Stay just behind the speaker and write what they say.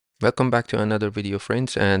Welcome back to another video,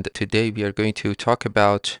 friends, and today we are going to talk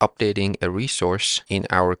about updating a resource in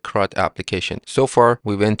our CRUD application. So far,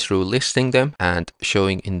 we went through listing them and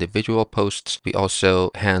showing individual posts. We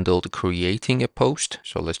also handled creating a post.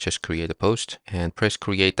 So let's just create a post and press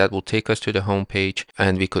create. That will take us to the home page,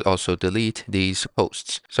 and we could also delete these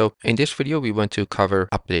posts. So in this video, we want to cover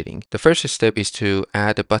updating. The first step is to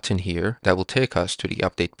add a button here that will take us to the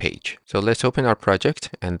update page. So let's open our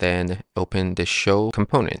project and then open the show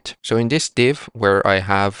component. So in this div where I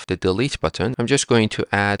have the delete button, I'm just going to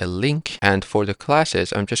add a link, and for the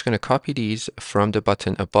classes, I'm just going to copy these from the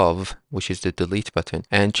button above, which is the delete button,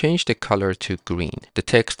 and change the color to green. The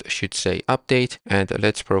text should say update, and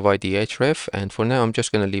let's provide the href, and for now I'm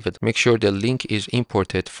just going to leave it. Make sure the link is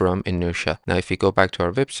imported from Inertia. Now if we go back to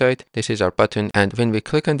our website, this is our button, and when we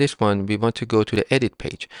click on this one, we want to go to the edit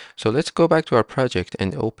page. So let's go back to our project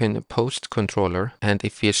and open post controller, and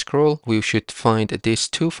if we scroll, we should find these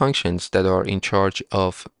two functions that are in charge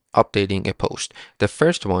of updating a post. The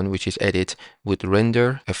first one, which is edit, would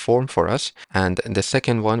render a form for us, and the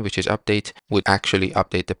second one, which is update, would actually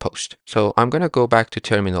update the post. So I'm going to go back to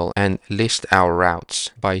terminal and list our routes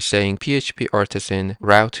by saying php artisan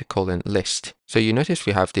route : list. So you notice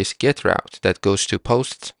we have this get route that goes to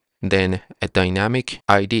posts, then a dynamic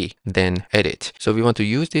ID, then edit. So we want to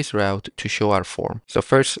use this route to show our form. So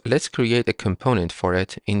first, let's create a component for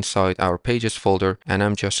it inside our pages folder, and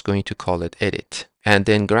I'm just going to call it edit. And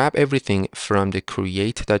then grab everything from the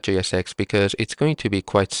create.jsx because it's going to be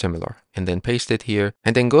quite similar, and then paste it here,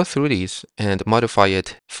 and then go through these and modify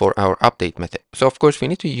it for our update method. So of course we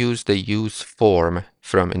need to use the use form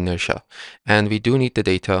from Inertia, and we do need the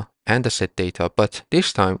data and the set data, but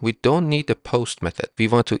this time we don't need the post method. We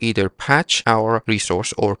want to either patch our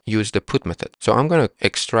resource or use the put method. So I'm going to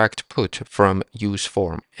extract put from use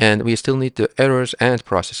form, and we still need the errors and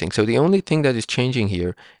processing. So the only thing that is changing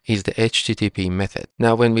here is the HTTP method.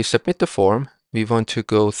 Now when we submit the form, we want to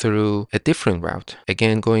go through a different route.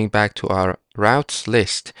 Again, going back to our routes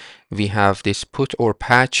list, we have this put or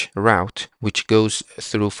patch route, which goes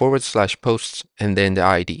through / posts and then the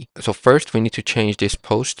ID. So first we need to change this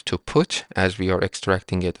post to put as we are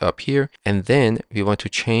extracting it up here. And then we want to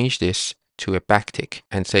change this to a backtick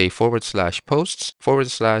and say / posts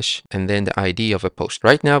 / and then the ID of a post.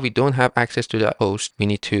 Right now we don't have access to that post. We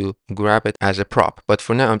need to grab it as a prop. But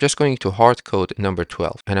for now, I'm just going to hard code number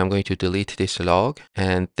 12, and I'm going to delete this log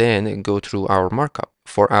and then go through our markup.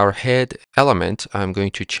 For our head element, I'm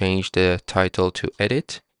going to change the title to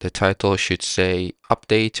edit. The title should say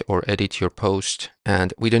update or edit your post,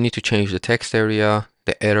 and we don't need to change the text area.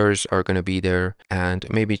 The errors are going to be there, and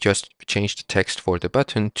maybe just change the text for the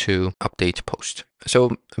button to update post.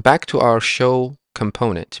 So back to our show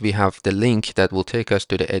component, we have the link that will take us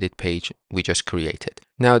to the edit page we just created.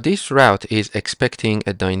 Now this route is expecting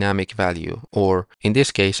a dynamic value, or in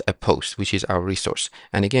this case a post, which is our resource.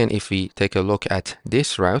 And again, if we take a look at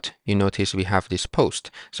this route, you notice we have this post.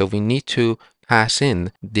 So we need to pass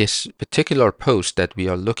in this particular post that we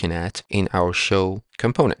are looking at in our show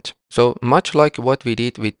component. So much like what we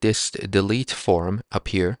did with this delete form up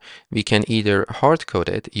here, we can either hard code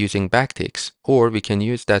it using backticks, or we can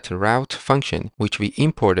use that route function, which we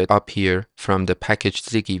imported up here from the package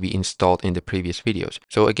Ziggy we installed in the previous videos.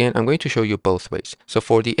 So again, I'm going to show you both ways. So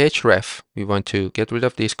for the href, we want to get rid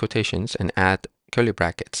of these quotations and add curly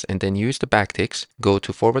brackets, and then use the backticks, go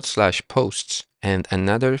to / posts and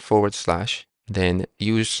another /, then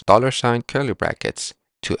use $ curly brackets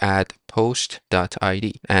to add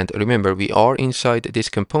post.id. And remember, we are inside this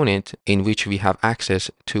component in which we have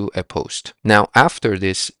access to a post. Now, after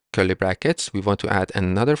this curly brackets, we want to add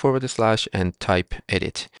another / and type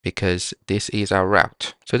edit, because this is our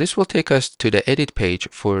route. So this will take us to the edit page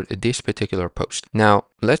for this particular post. Now,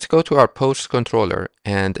 let's go to our post controller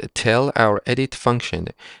and tell our edit function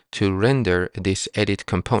to render this edit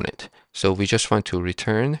component. So we just want to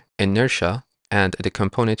return Inertia, and the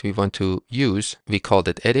component we want to use, we called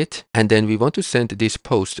it edit, and then we want to send this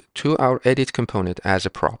post to our edit component as a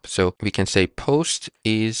prop. So we can say post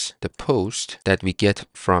is the post that we get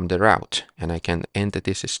from the route, and I can end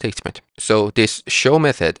this statement. So this show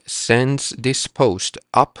method sends this post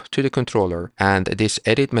up to the controller, and this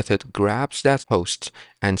edit method grabs that post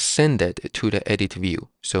and send it to the edit view.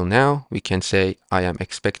 So now we can say I am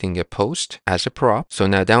expecting a post as a prop. So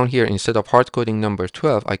now down here, instead of hard coding number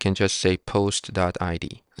 12, I can just say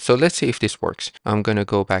post.id. So let's see if this works. I'm going to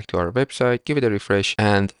go back to our website, give it a refresh,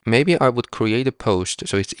 and maybe I would create a post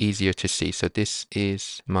so it's easier to see. So this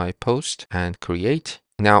is my post and create.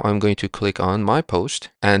 Now I'm going to click on my post,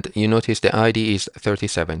 and you notice the ID is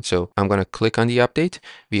 37. So I'm going to click on the update.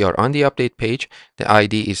 We are on the update page. The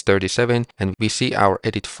ID is 37, and we see our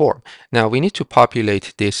edit form. Now we need to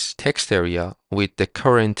populate this text area with the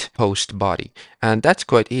current post body, and that's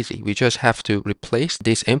quite easy. We just have to replace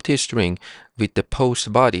this empty string with the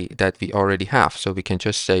post body that we already have. So we can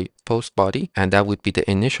just say post body, and that would be the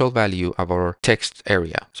initial value of our text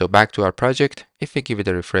area. So back to our project, if we give it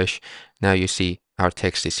a refresh, now you see our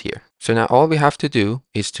text is here. So now all we have to do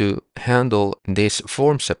is to handle this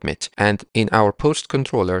form submit, and in our post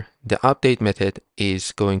controller, the update method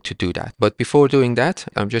is going to do that. But before doing that,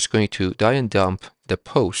 I'm just going to die and dump the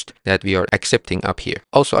post that we are accepting up here.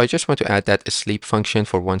 Also, I just want to add that sleep function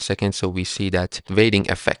for 1 second so we see that waiting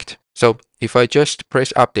effect. So if I just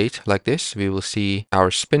press update like this, we will see our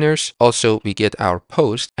spinners. Also, we get our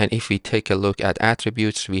post. And if we take a look at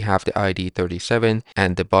attributes, we have the ID 37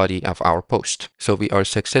 and the body of our post. So we are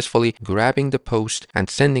successfully grabbing the post and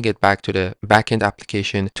sending it back to the backend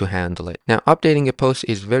application to handle it. Now, updating a post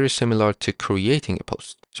is very similar to creating a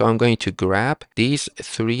post. So I'm going to grab these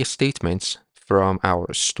 3 statements from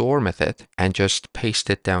our store method and just paste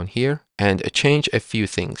it down here and change a few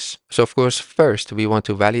things. So of course, first we want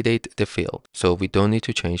to validate the field. So we don't need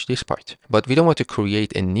to change this part, but we don't want to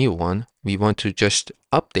create a new one. We want to just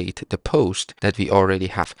update the post that we already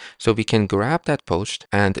have. So we can grab that post,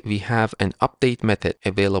 and we have an update method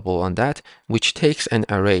available on that, which takes an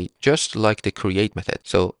array just like the create method.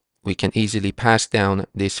 So we can easily pass down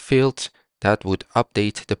these fields that would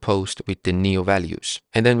update the post with the new values.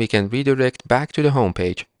 And then we can redirect back to the home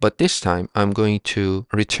page, but this time I'm going to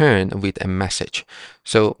return with a message.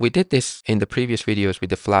 So we did this in the previous videos with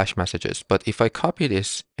the flash messages, but if I copy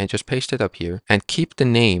this and just paste it up here and keep the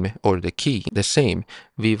name or the key the same,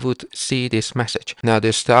 we would see this message. Now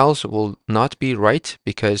the styles will not be right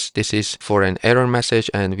because this is for an error message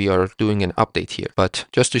and we are doing an update here. But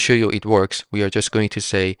just to show you it works, we are just going to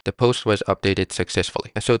say the post was updated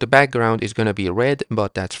successfully. So the background is going to be red,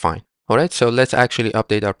 but that's fine. All right, so let's actually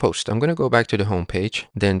update our post. I'm going to go back to the home page,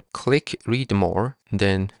 then click read more,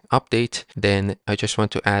 then update. Then I just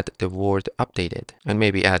want to add the word updated and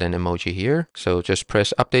maybe add an emoji here. So just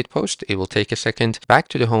press update post. It will take a second. Back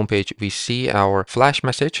to the home page, we see our flash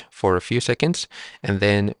message for a few seconds, and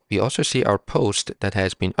then we also see our post that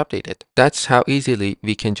has been updated. That's how easily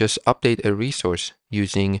we can just update a resource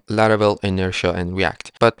using Laravel, Inertia, and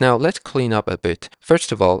React. But now let's clean up a bit.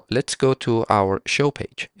 First of all, let's go to our show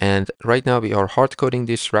page. And right now we are hard coding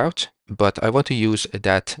this route, but I want to use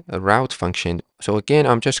that route function. So again,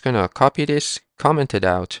 I'm just going to copy this, comment it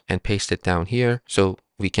out, and paste it down here so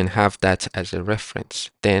we can have that as a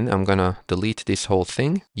reference. Then I'm going to delete this whole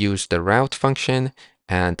thing, use the route function,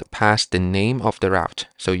 and pass the name of the route.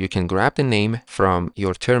 So you can grab the name from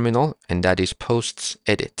your terminal, and that is posts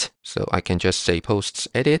edit. So I can just say posts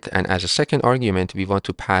edit, and as a second argument, we want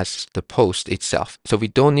to pass the post itself. So we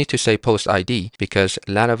don't need to say post ID because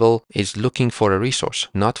Laravel is looking for a resource,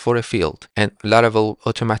 not for a field. And Laravel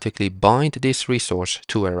automatically bind this resource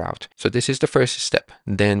to a route. So this is the first step.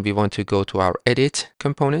 Then we want to go to our edit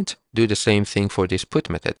component, do the same thing for this put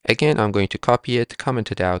method. Again, I'm going to copy it,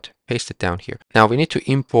 comment it out, paste it down here. Now we need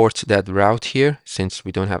to import that route here since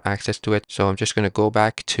we don't have access to it. So I'm just going to go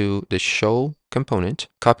back to the show component,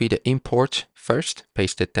 copy the import first,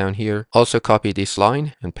 paste it down here. Also copy this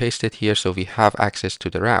line and paste it here so we have access to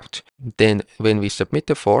the route. Then when we submit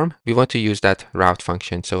the form, we want to use that route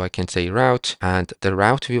function. So I can say route, and the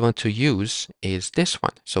route we want to use is this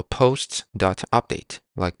one. So posts.update,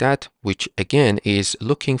 like that, which again is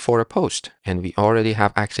looking for a post, and we already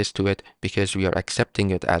have access to it because we are accepting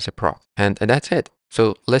it as a prop. And that's it.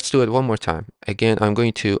 So let's do it one more time. Again, I'm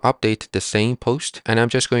going to update the same post, and I'm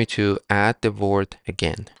just going to add the word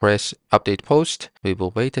again. Press update post. We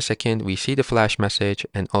will wait a second. We see the flash message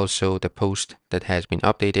and also the post that has been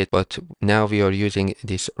updated, but now we are using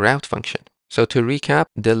this route function. So to recap,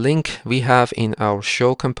 the link we have in our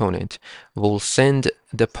show component will send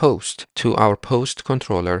the post to our post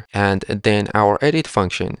controller, and then our edit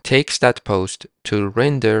function takes that post to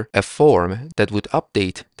render a form that would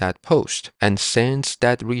update that post and sends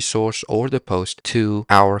that resource or the post to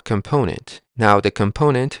our component. Now the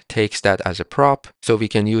component takes that as a prop so we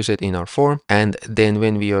can use it in our form, and then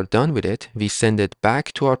when we are done with it, we send it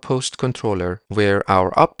back to our post controller where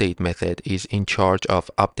our update method is in charge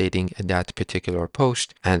of updating that particular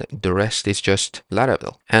post, and the rest is just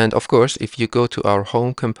Laravel. And of course, if you go to our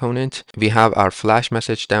home component, we have our flash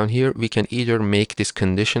message down here. We can either make this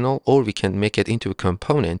conditional or we can make it into a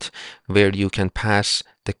component where you can pass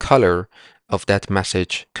the color of that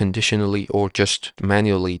message conditionally or just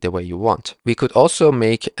manually the way you want. We could also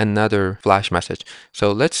make another Flash message.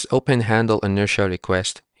 So let's open handle inertia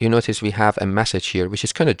request. You notice we have a message here, which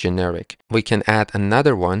is kind of generic. We can add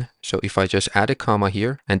another one. So if I just add a comma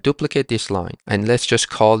here and duplicate this line, and let's just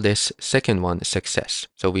call this second one success.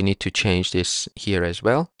 So we need to change this here as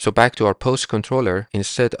well. So back to our post controller,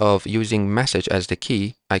 instead of using message as the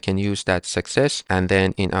key, I can use that success. And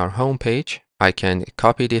then in our home page, I can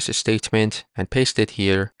copy this statement and paste it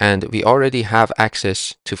here. And we already have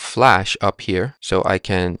access to Flash up here. So I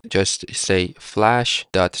can just say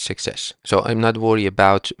flash.success. So I'm not worried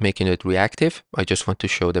about making it reactive. I just want to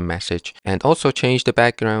show the message and also change the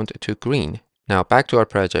background to green. Now back to our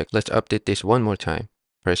project. Let's update this one more time.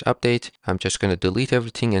 Press update. I'm just going to delete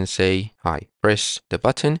everything and say hi. Press the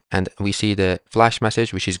button and we see the Flash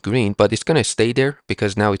message, which is green, but it's going to stay there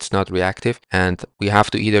because now it's not reactive and we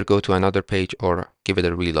have to either go to another page or give it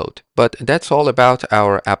a reload. But that's all about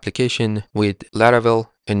our application with Laravel,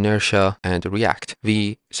 Inertia, and React.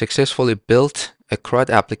 We successfully built a CRUD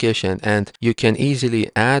application and you can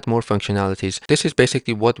easily add more functionalities. This is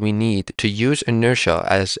basically what we need to use Inertia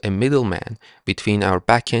as a middleman between our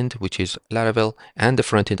backend, which is Laravel, and the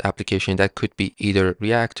frontend application that could be either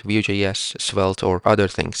React, Vue.js, Svelte, or other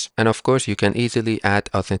things. And of course, you can easily add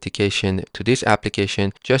authentication to this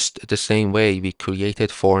application just the same way we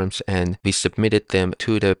created forms and we submitted them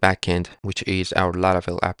to the backend, which is our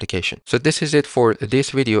Laravel application. So this is it for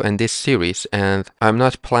this video and this series, and I'm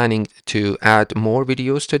not planning to add more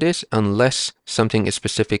videos to this unless something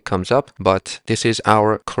specific comes up, but this is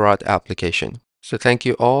our CRUD application. So thank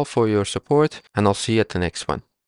you all for your support, and I'll see you at the next one.